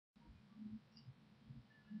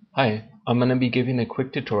Hi, I'm going to be giving a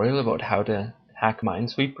quick tutorial about how to hack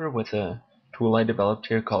Minesweeper with a tool I developed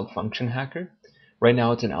here called Function Hacker. Right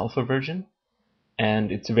now it's an alpha version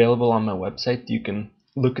and it's available on my website. You can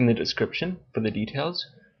look in the description for the details.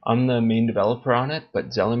 I'm the main developer on it, but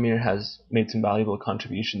Zelimir has made some valuable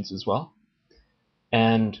contributions as well.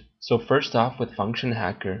 And so first off, with Function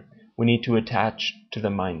Hacker, we need to attach to the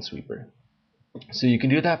Minesweeper. So you can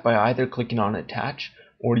do that by either clicking on attach,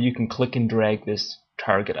 or you can click and drag this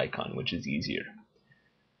target icon, which is easier.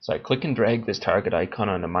 So I click and drag this target icon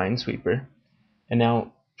on a minesweeper, and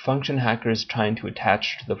now Function Hacker is trying to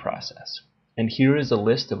attach to the process. And here is a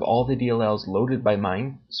list of all the DLLs loaded by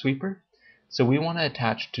Minesweeper. So we want to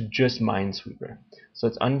attach to just Minesweeper. So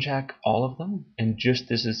let's uncheck all of them and just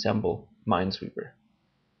disassemble Minesweeper.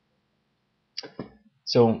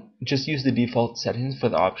 So just use the default settings for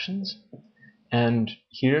the options. And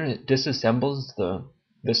here it disassembles the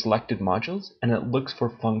selected modules and it looks for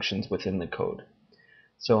functions within the code.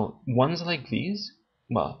 So ones like these,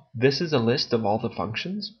 well, this is a list of all the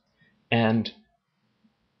functions, and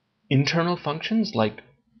internal functions like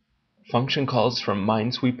function calls from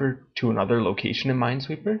Minesweeper to another location in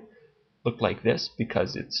Minesweeper look like this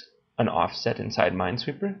because it's an offset inside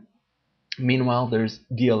Minesweeper. Meanwhile, there's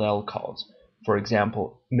DLL calls, for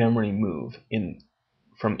example, memory move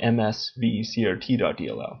from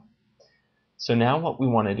msvcrt.dll. So now what we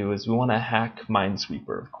want to do is we want to hack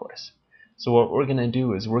Minesweeper, of course. So what we're going to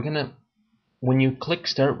do is when you click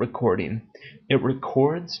start recording, it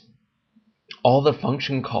records all the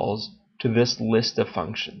function calls to this list of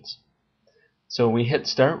functions. So we hit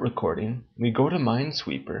start recording, we go to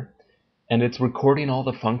Minesweeper, and it's recording all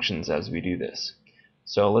the functions as we do this.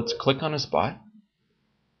 So let's click on a spot,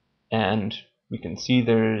 and we can see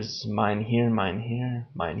there's mine here, mine here,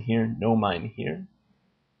 mine here, no mine here,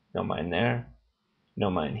 no mine there, no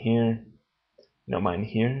mine here, no mine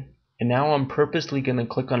here. And now I'm purposely going to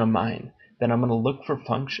click on a mine. Then I'm going to look for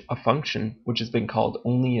a function which has been called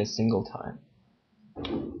only a single time.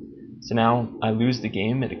 So now I lose the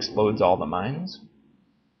game, it explodes all the mines.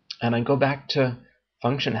 And I go back to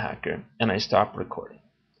Function Hacker and I stop recording.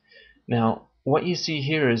 Now what you see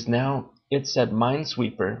here is now it said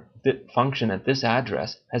Minesweeper, the function at this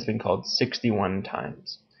address, has been called 61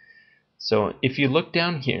 times. So if you look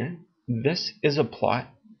down here, this is a plot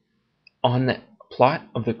on the plot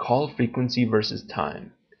of the call frequency versus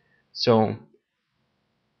time. So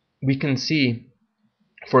we can see,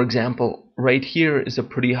 for example, right here is a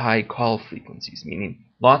pretty high call frequencies, meaning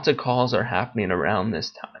lots of calls are happening around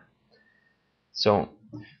this time. So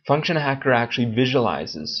Function Hacker actually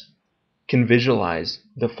can visualize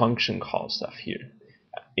the function call stuff here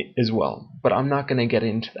as well, but I'm not going to get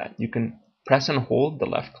into that. You can press and hold the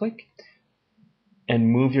left click and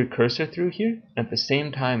move your cursor through here. At the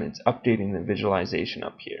same time, it's updating the visualization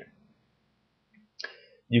up here.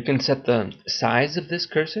 You can set the size of this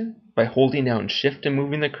cursor by holding down shift and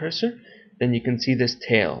moving the cursor. Then you can see this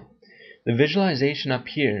tail. The visualization up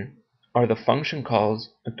here are the function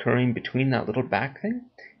calls occurring between that little back thing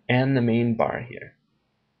and the main bar here.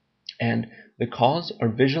 And the calls are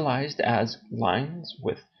visualized as lines,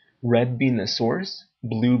 with red being the source,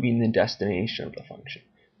 blue being the destination of the function.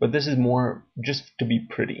 But this is more just to be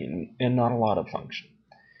pretty and not a lot of function.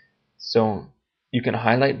 So you can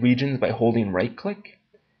highlight regions by holding right click.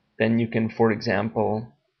 Then you can, for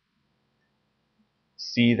example,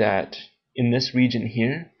 see that in this region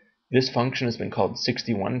here, this function has been called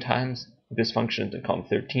 61 times. This function has been called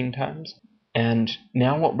 13 times. And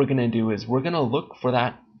now what we're going to do is we're going to look for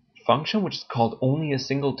that function which is called only a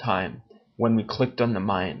single time when we clicked on the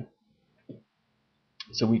mine.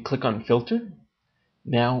 So we click on filter.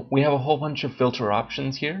 Now we have a whole bunch of filter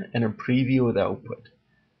options here and a preview of the output.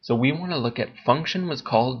 So we want to look at function was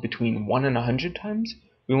called between 1 and 100 times.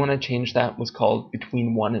 We want to change that was called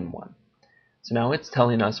between 1 and 1. So now it's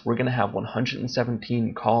telling us we're going to have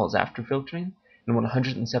 117 calls after filtering and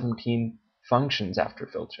 117 functions after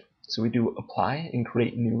filtering. So we do apply and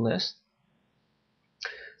create new list.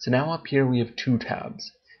 So now up here we have two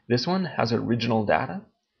tabs. This one has original data.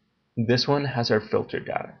 This one has our filter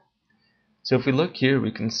data. So if we look here, we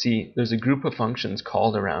can see there's a group of functions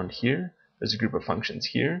called around here. There's a group of functions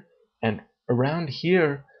here. And around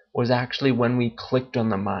here was actually when we clicked on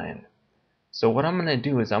the mine. So what I'm going to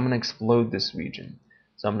do is I'm going to explode this region.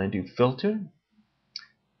 So I'm going to do filter,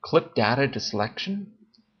 clip data to selection,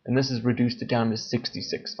 and this is reduced it down to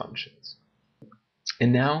 66 functions.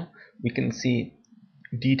 And now we can see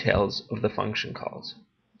details of the function calls.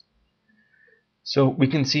 So we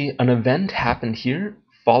can see an event happened here,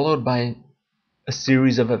 followed by a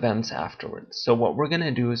series of events afterwards. So what we're going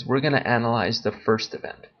to do is we're going to analyze the first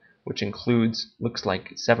event. which includes, looks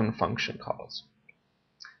like 7 function calls.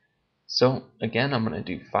 So again, I'm going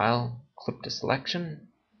to do File, Clip to Selection.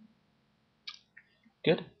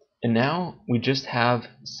 Good. And now we just have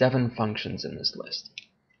 7 functions in this list.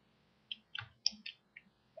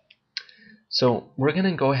 So we're going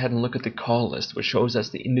to go ahead and look at the call list, which shows us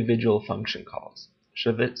the individual function calls.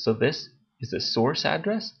 So this is the source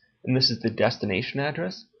address, and this is the destination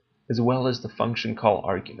address, as well as the function call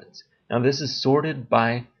arguments. Now this is sorted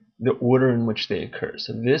by the order in which they occur.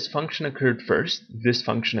 So this function occurred first, this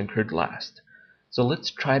function occurred last. So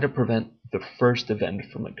let's try to prevent the first event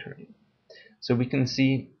from occurring. So we can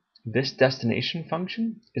see this destination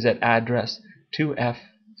function is at address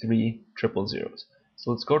 2F3000.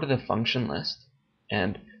 So let's go to the function list,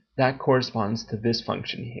 and that corresponds to this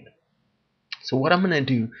function here. So what I'm going to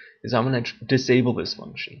do is I'm going to disable this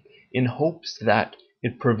function in hopes that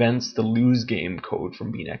it prevents the lose game code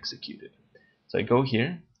from being executed. So I go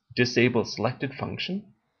here, disable selected function,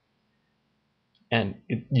 and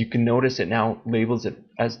you can notice it now labels it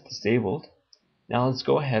as disabled. Now let's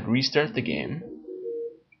go ahead, restart the game,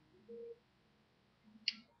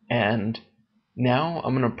 and now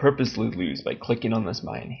I'm going to purposely lose by clicking on this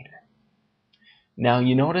mine here. Now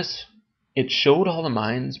you notice it showed all the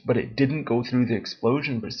mines, but it didn't go through the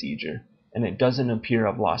explosion procedure, and it doesn't appear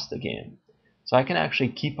I've lost the game. So I can actually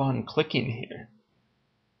keep on clicking here,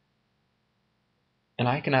 and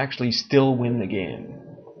I can actually still win the game.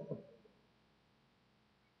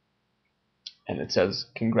 And it says,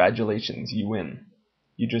 congratulations, you win.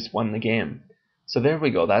 You just won the game. So there we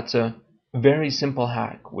go. That's a very simple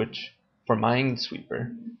hack, which for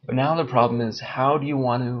Minesweeper. But now the problem is, how do you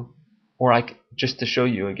want to, just to show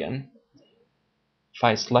you again, if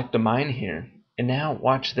I select a mine here, and now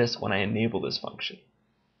watch this when I enable this function.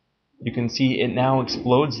 You can see it now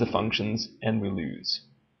explodes the functions and we lose.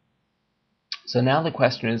 So now the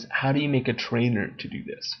question is, how do you make a trainer to do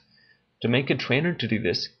this? To make a trainer to do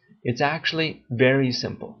this, it's actually very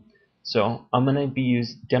simple. So I'm going to be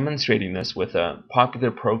demonstrating this with a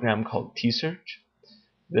popular program called TSearch.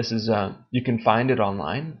 This is you can find it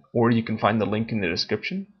online, or you can find the link in the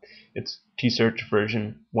description. It's TSearch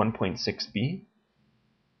version 1.6b.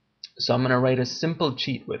 So I'm going to write a simple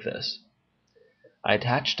cheat with this. I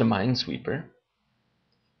attach to Minesweeper,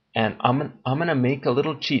 and I'm going to make a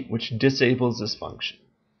little cheat which disables this function.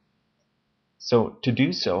 So to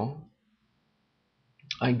do so,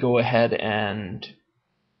 I go ahead and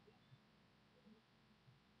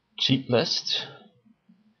cheat list.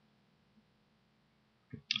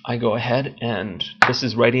 I go ahead and this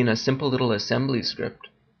is writing a simple little assembly script,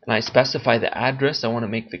 and I specify the address I want to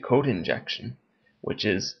make the code injection, which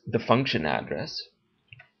is the function address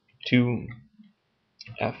 2F3000.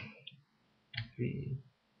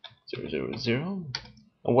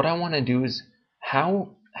 And what I want to do is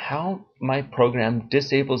how my program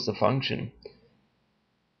disables the function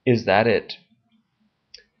is that it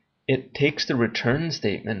takes the return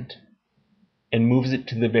statement and moves it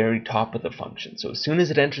to the very top of the function. So as soon as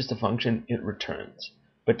it enters the function, it returns,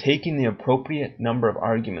 but taking the appropriate number of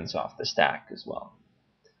arguments off the stack as well.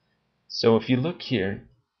 So if you look here,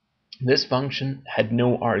 this function had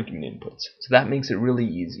no argument inputs, so that makes it really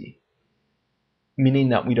easy, meaning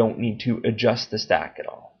that we don't need to adjust the stack at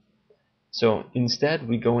all. So instead,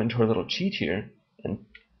 we go into our little cheat here, and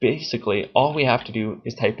basically all we have to do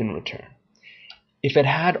is type in return. If it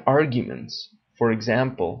had arguments, for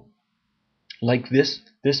example, like this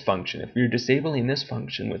function, if we were disabling this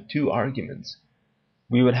function with 2 arguments,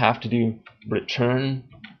 we would have to do return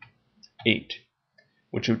 8,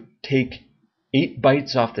 which would take 8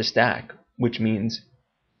 bytes off the stack, which means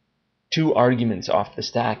 2 arguments off the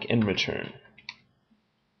stack in return.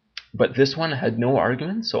 But this one had no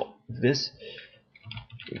arguments, so this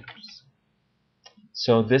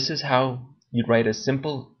is how you'd write a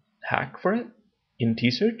simple hack for it in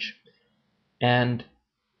TSearch. And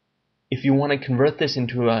if you want to convert this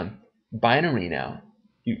into a binary now,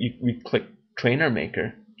 we click trainer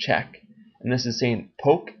maker, check, and this is saying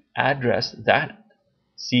poke address that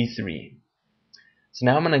C3. So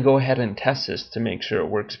now I'm going to go ahead and test this to make sure it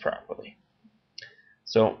works properly.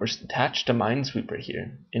 So we're attached to Minesweeper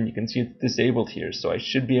here, and you can see it's disabled here, so I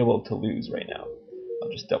should be able to lose right now.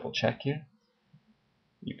 I'll just double check here.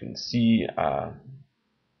 You can see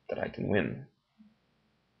that I can win.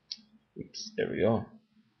 Oops, there we go.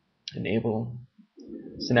 Enable.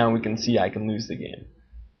 So now we can see I can lose the game.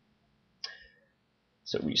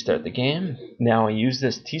 So restart the game. Now I use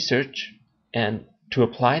this TSearch, and to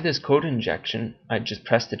apply this code injection, I just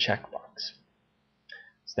press the checkbox.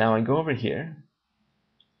 So now I go over here,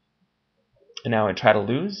 and now I try to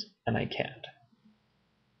lose, and I can't.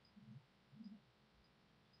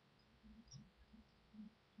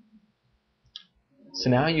 So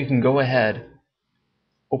now you can go ahead,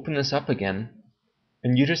 open this up again,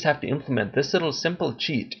 and you just have to implement this little simple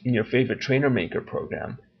cheat in your favorite Trainer Maker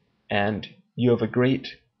program, and you have a great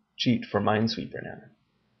cheat for Minesweeper now.